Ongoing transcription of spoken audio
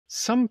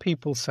Some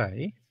people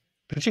say,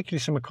 particularly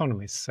some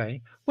economists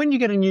say, when you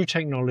get a new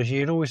technology,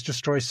 it always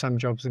destroys some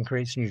jobs and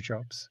creates new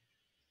jobs.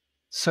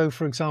 So,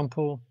 for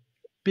example,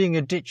 being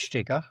a ditch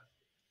digger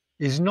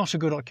is not a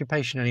good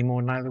occupation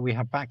anymore now that we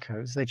have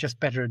backhoes. They're just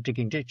better at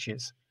digging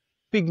ditches.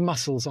 Big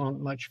muscles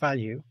aren't much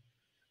value.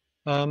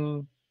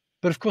 But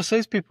of course,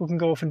 those people can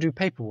go off and do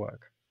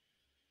paperwork.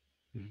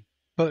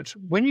 But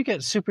when you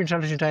get super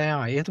intelligent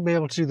AI, it'll be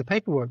able to do the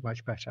paperwork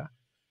much better.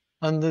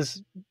 And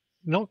there's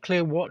not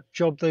clear what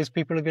job those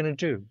people are going to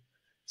do.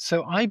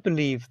 So I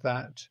believe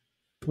that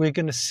we're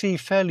going to see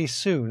fairly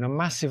soon a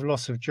massive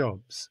loss of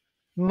jobs,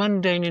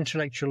 mundane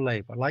intellectual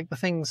labor, like the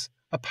things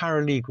a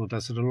paralegal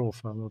does at a law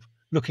firm of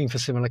looking for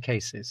similar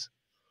cases,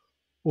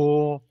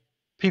 or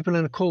people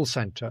in a call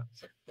center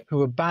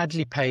who are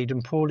badly paid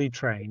and poorly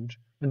trained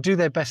and do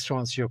their best to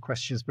answer your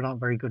questions but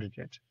aren't very good at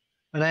it.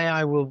 And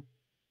AI will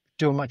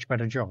do a much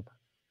better job.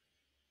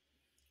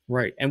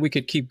 Right. And we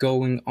could keep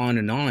going on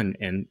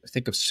and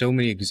think of so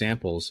many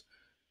examples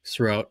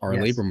throughout our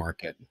labor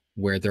market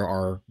where there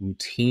are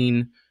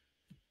routine,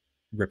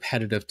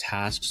 repetitive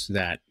tasks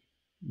that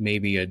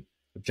maybe a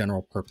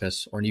general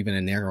purpose or even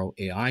a narrow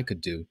AI could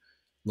do,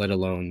 let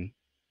alone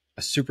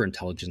a super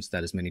intelligence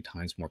that is many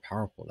times more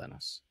powerful than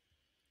us.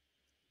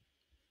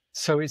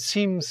 So it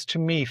seems to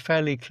me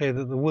fairly clear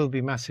that there will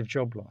be massive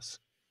job loss.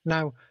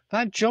 Now,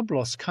 that job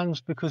loss comes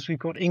because we've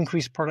got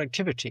increased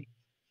productivity,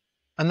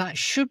 and that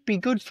should be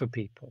good for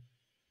people.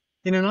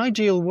 In an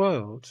ideal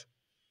world,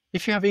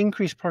 if you have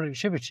increased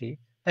productivity,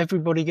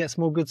 everybody gets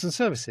more goods and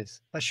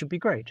services. That should be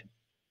great.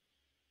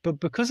 But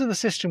because of the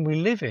system we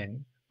live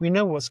in, we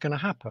know what's going to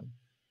happen,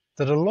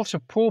 that a lot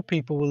of poor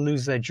people will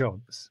lose their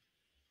jobs,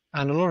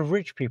 and a lot of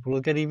rich people will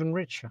get even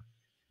richer.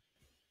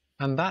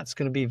 And that's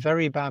going to be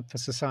very bad for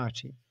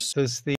society. There's the